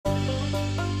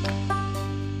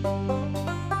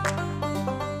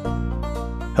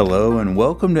Hello and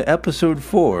welcome to episode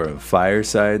 4 of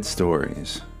Fireside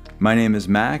Stories. My name is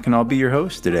Mac and I'll be your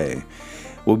host today.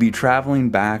 We'll be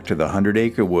traveling back to the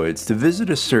 100-acre woods to visit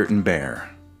a certain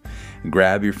bear.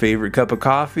 Grab your favorite cup of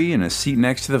coffee and a seat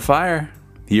next to the fire.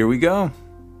 Here we go.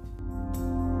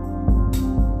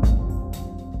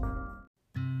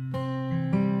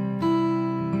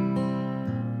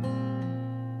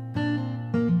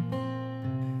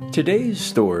 Today's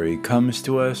story comes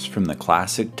to us from the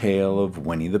classic tale of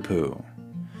Winnie the Pooh,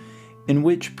 in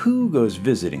which Pooh goes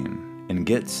visiting and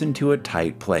gets into a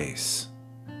tight place,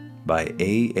 by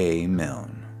A.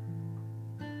 Milne.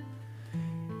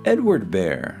 Edward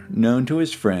Bear, known to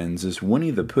his friends as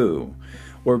Winnie the Pooh,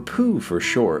 or Pooh for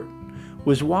short,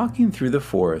 was walking through the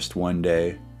forest one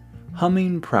day,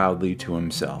 humming proudly to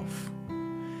himself.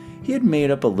 He had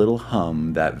made up a little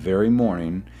hum that very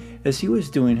morning as he was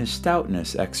doing his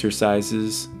stoutness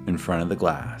exercises in front of the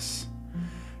glass.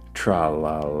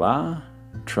 Tra-la-la,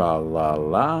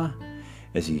 tra-la-la,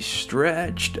 as he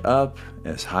stretched up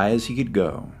as high as he could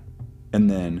go. And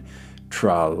then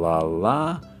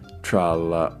tra-la-la,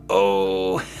 tra-la,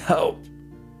 oh, help,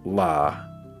 la,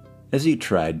 as he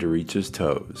tried to reach his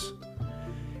toes.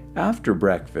 After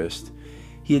breakfast,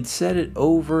 he had said it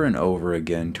over and over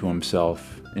again to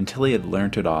himself until he had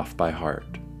learnt it off by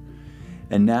heart.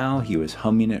 And now he was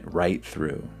humming it right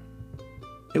through.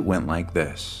 It went like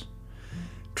this.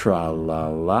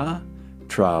 Tra-la-la,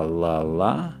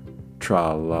 tra-la-la,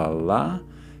 tra-la-la,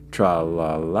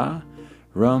 tra-la-la,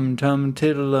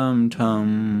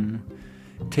 rum-tum-tiddle-um-tum.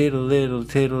 Tiddle-little,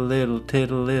 tiddle-little,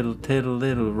 tiddle-little,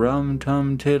 tiddle-little,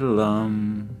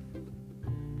 rum-tum-tiddle-um.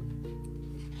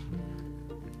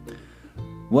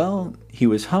 Well, he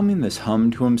was humming this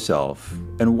hum to himself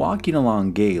and walking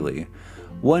along gaily,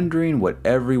 wondering what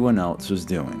everyone else was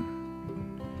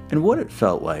doing, and what it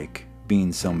felt like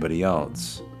being somebody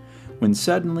else, when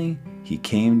suddenly he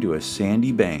came to a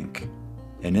sandy bank,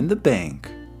 and in the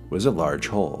bank was a large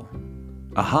hole.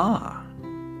 "Aha!"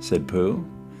 said Pooh.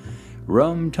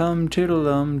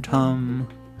 "Rum-tum-tiddle-um-tum.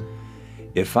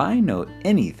 If I know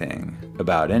anything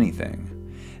about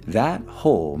anything, that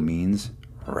hole means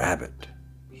rabbit,"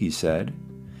 he said.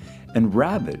 "And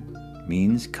rabbit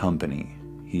means company,"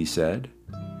 he said.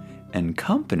 "And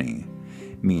company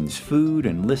means food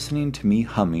and listening to me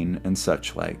humming and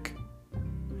such like.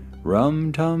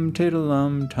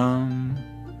 Rum-tum-tiddle-um-tum."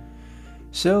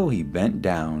 So he bent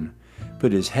down,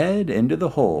 put his head into the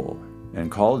hole, and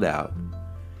called out,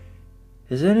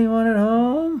 "Is anyone at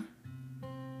home?"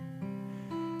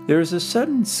 There was a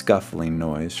sudden scuffling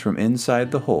noise from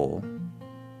inside the hole,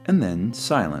 and then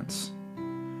silence.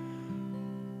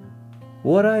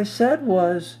 "What I said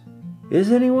was,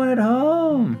 'Is anyone at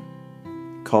home?'"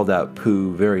 called out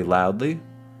Pooh very loudly.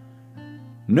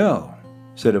 "No,"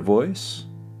 said a voice,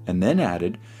 and then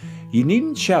added, "You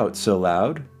needn't shout so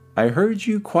loud. I heard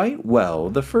you quite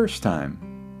well the first time."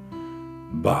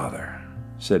 "Bother,"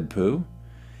 said Pooh.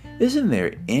 "Isn't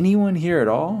there anyone here at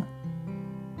all?"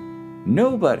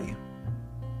 "Nobody."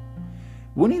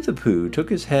 Winnie the Pooh took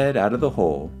his head out of the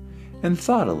hole and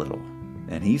thought a little,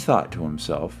 and he thought to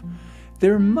himself,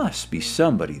 there must be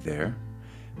somebody there,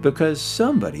 because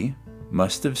somebody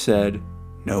must have said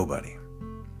nobody.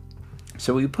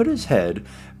 So he put his head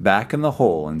back in the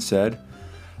hole and said,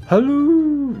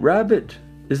 "Halloo, Rabbit,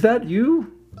 is that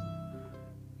you?"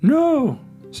 "No,"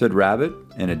 said Rabbit,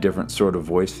 in a different sort of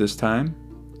voice this time.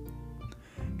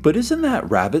 "But isn't that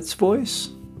Rabbit's voice?"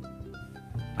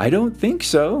 "I don't think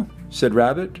so," said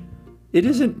Rabbit. "It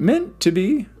isn't meant to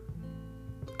be."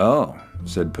 "Oh,"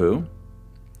 said Pooh.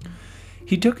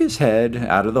 He took his head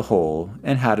out of the hole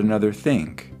and had another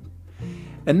think.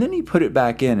 And then he put it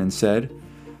back in and said,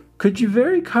 "Could you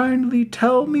very kindly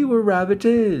tell me where Rabbit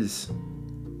is?"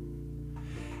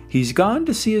 "He's gone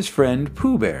to see his friend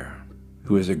Pooh Bear,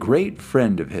 who is a great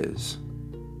friend of his."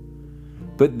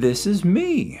 "But this is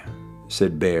me,"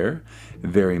 said Bear,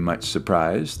 very much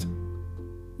surprised.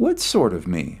 "What sort of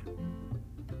me?"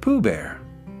 "Pooh Bear."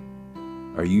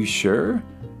 "Are you sure?"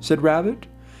 said Rabbit,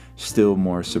 still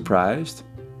more surprised.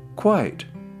 Quite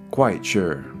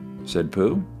sure," said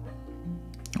Pooh.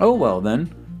 "Oh, well then,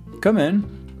 come in."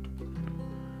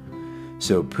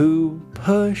 So Pooh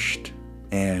pushed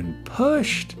and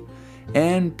pushed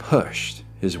and pushed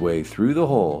his way through the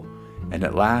hole, and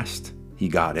at last he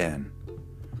got in.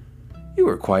 "You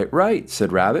were quite right,"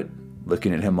 said Rabbit,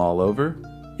 looking at him all over.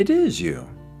 "It is you.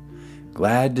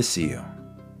 Glad to see you."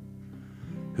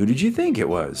 "Who did you think it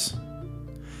was?"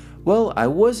 "Well, I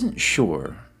wasn't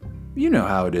sure. You know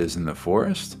how it is in the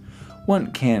forest.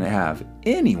 One can't have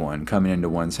anyone coming into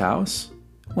one's house.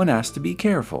 One has to be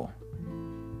careful."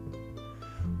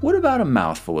 "What about a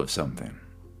mouthful of something?"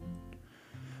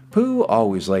 Pooh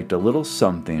always liked a little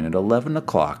something at 11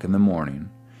 o'clock in the morning,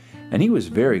 and he was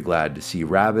very glad to see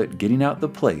Rabbit getting out the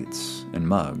plates and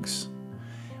mugs.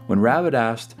 When Rabbit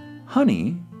asked,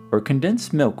 "Honey or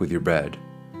condensed milk with your bread?"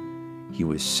 he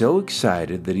was so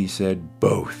excited that he said,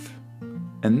 "Both."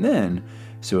 And then,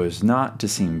 so as not to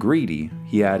seem greedy,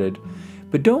 he added,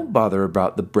 "But don't bother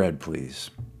about the bread, please."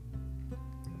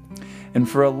 And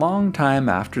for a long time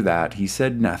after that he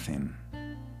said nothing,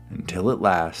 until at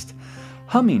last,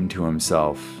 humming to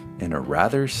himself in a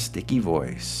rather sticky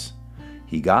voice,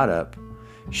 he got up,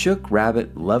 shook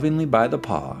Rabbit lovingly by the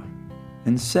paw,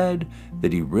 and said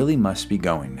that he really must be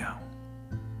going now.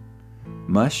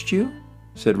 "Must you?"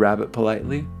 said Rabbit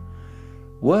politely.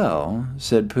 "Well,"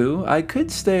 said Pooh, "I could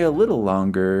stay a little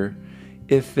longer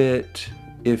if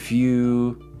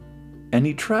you..." And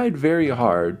he tried very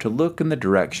hard to look in the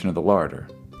direction of the larder.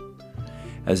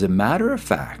 "As a matter of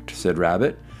fact," said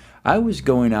Rabbit, "I was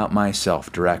going out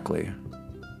myself directly."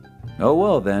 "Oh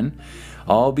well then,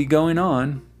 I'll be going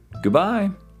on.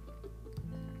 Goodbye."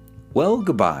 "Well,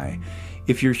 goodbye,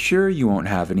 if you're sure you won't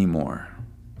have any more."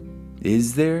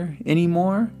 "Is there any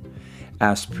more?"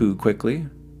 asked Pooh quickly.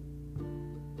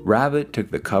 Rabbit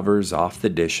took the covers off the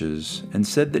dishes and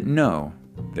said that no,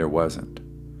 there wasn't.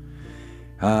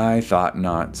 "I thought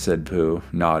not," said Pooh,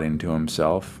 nodding to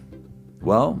himself.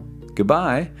 "Well,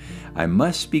 goodbye, I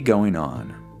must be going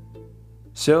on."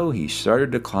 So he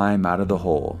started to climb out of the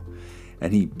hole,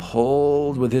 and he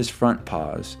pulled with his front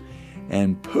paws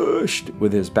and pushed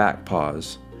with his back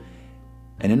paws,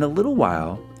 and in a little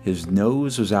while his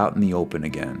nose was out in the open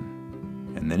again,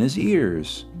 and then his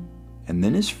ears, and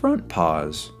then his front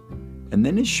paws, and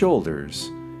then his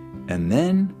shoulders, and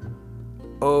then...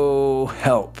 "Oh,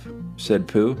 help," said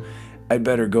Pooh. "I'd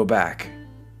better go back."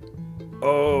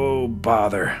 "Oh,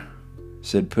 bother,"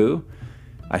 said Pooh.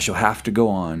 "I shall have to go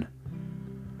on."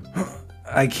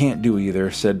 "I can't do either,"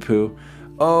 said Pooh.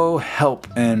 "Oh, help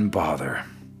and bother."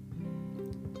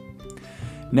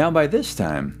 Now by this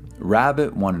time,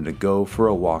 Rabbit wanted to go for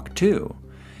a walk too,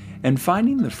 and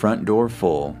finding the front door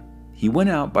full, he went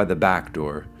out by the back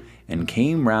door and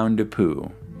came round to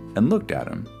Pooh and looked at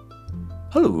him.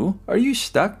 "Hello, are you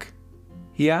stuck?"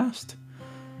 he asked.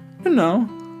 "No,"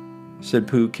 said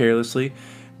Pooh carelessly,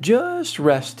 "just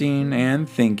resting and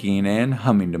thinking and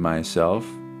humming to myself."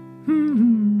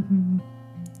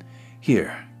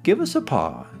 "Here, give us a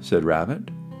paw," said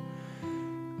Rabbit.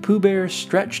 Pooh Bear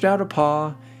stretched out a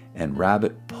paw, and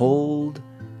Rabbit pulled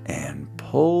and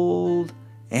pulled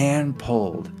and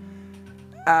pulled.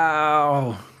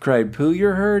 "Ow!" cried Pooh,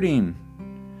 "you're hurting."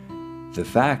 "The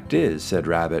fact is," said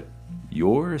Rabbit,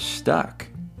 "you're stuck."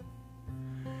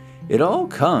 "It all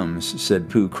comes," said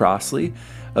Pooh crossly,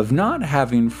 "of not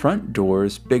having front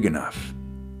doors big enough."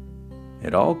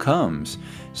 "It all comes,"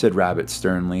 said Rabbit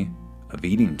sternly, "of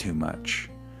eating too much."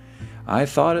 "I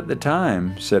thought at the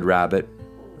time," said Rabbit,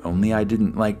 "only I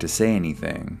didn't like to say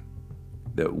anything,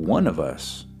 that one of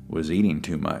us was eating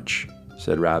too much,"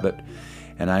 said Rabbit.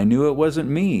 "And I knew it wasn't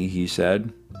me," he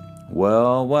said.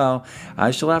 "Well, well,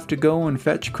 I shall have to go and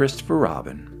fetch Christopher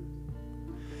Robin."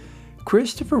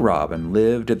 Christopher Robin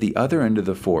lived at the other end of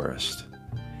the forest,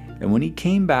 and when he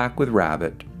came back with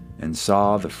Rabbit and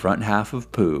saw the front half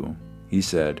of Pooh, he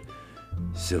said,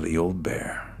 "Silly old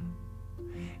bear,"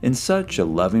 in such a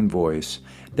loving voice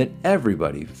that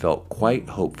everybody felt quite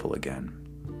hopeful again.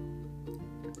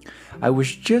 "I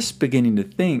was just beginning to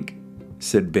think,"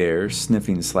 said Bear,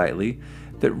 sniffing slightly,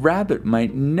 "that Rabbit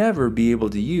might never be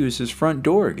able to use his front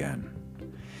door again.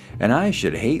 And I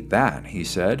should hate that," he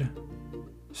said.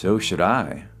 "So should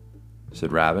I,"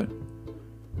 said Rabbit.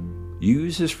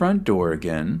 "Use his front door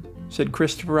again?" said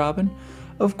Christopher Robin.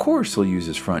 "Of course he'll use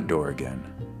his front door again."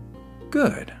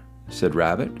 "Good," said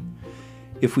Rabbit.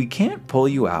 "If we can't pull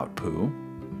you out, Pooh,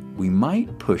 we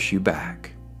might push you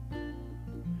back."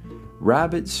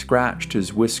 Rabbit scratched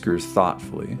his whiskers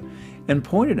thoughtfully and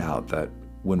pointed out that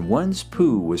when once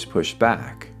Pooh was pushed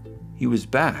back, he was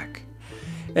back.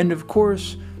 And of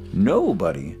course,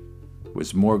 nobody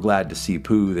was more glad to see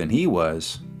Pooh than he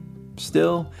was.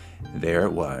 Still, there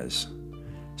it was.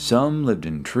 Some lived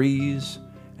in trees,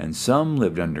 and some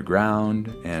lived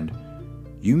underground, and...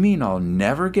 "You mean I'll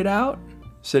never get out?"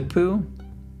 said Pooh.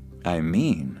 "I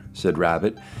mean," said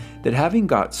Rabbit, "that having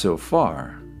got so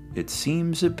far, it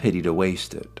seems a pity to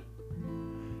waste it."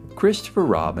 Christopher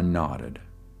Robin nodded.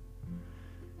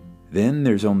 "Then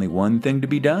there's only one thing to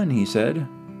be done," he said.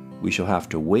 "We shall have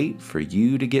to wait for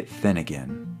you to get thin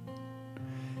again."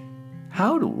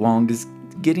 "How long does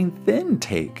getting thin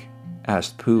take?"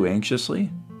 asked Pooh anxiously.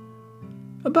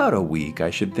 "About a week, I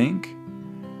should think."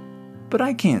 "But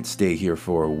I can't stay here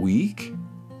for a week."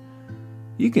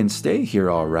 You can stay here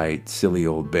all right, silly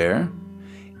old bear.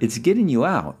 It's getting you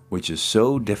out which is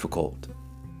so difficult."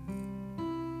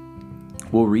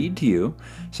 "We'll read to you,"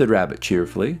 said Rabbit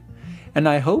cheerfully. "And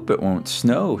I hope it won't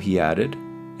snow," he added.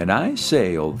 "And I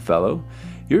say, old fellow,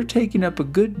 you're taking up a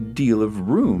good deal of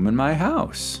room in my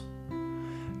house.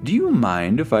 Do you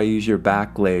mind if I use your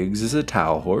back legs as a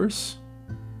towel horse?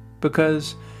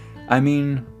 Because,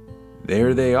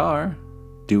 there they are,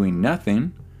 doing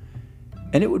nothing,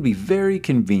 and it would be very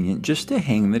convenient just to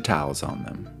hang the towels on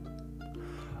them."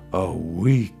 "A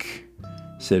week,"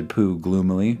 said Pooh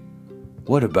gloomily.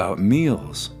 "What about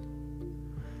meals?"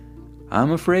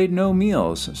 "I'm afraid no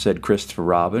meals," said Christopher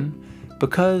Robin,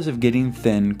 "because of getting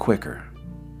thin quicker.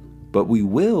 But we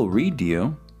will read to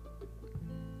you."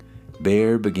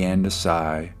 Bear began to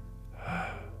sigh,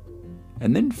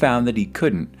 and then found that he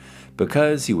couldn't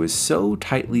because he was so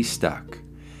tightly stuck,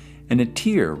 and a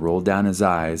tear rolled down his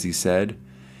eye as he said,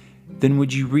 "Then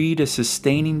would you read a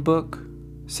sustaining book,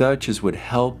 such as would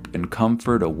help and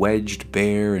comfort a wedged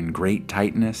bear in great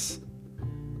tightness?"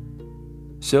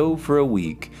 So for a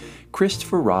week,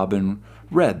 Christopher Robin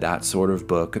read that sort of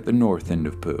book at the north end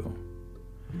of Pooh,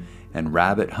 and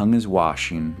Rabbit hung his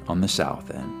washing on the south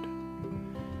end.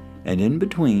 And in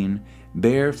between,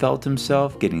 Bear felt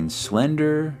himself getting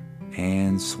slender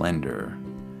and slender.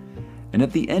 And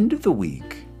at the end of the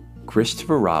week,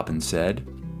 Christopher Robin said,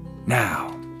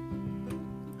 "Now."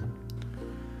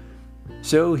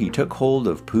 So he took hold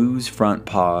of Pooh's front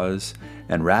paws,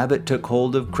 and Rabbit took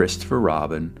hold of Christopher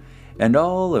Robin, and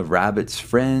all of Rabbit's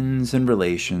friends and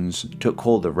relations took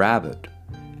hold of Rabbit,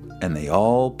 and they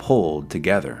all pulled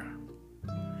together.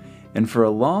 And for a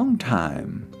long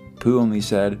time, Pooh only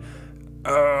said,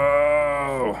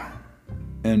 "Oh,"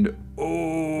 and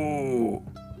 "Oh."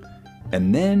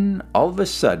 And then, all of a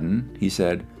sudden, he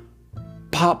said,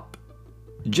 "Pop,"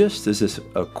 just as if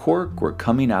a cork were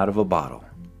coming out of a bottle.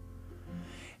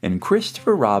 And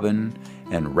Christopher Robin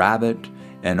and Rabbit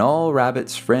and all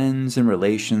Rabbit's friends and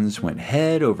relations went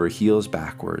head over heels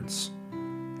backwards.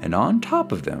 And on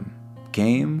top of them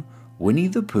came Winnie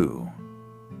the Pooh,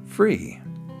 free.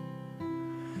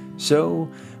 So,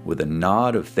 with a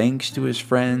nod of thanks to his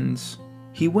friends,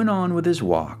 he went on with his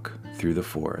walk through the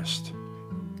forest,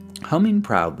 humming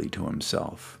proudly to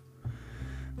himself.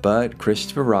 But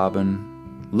Christopher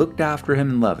Robin looked after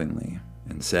him lovingly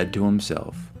and said to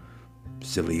himself,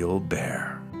 "Silly old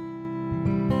bear."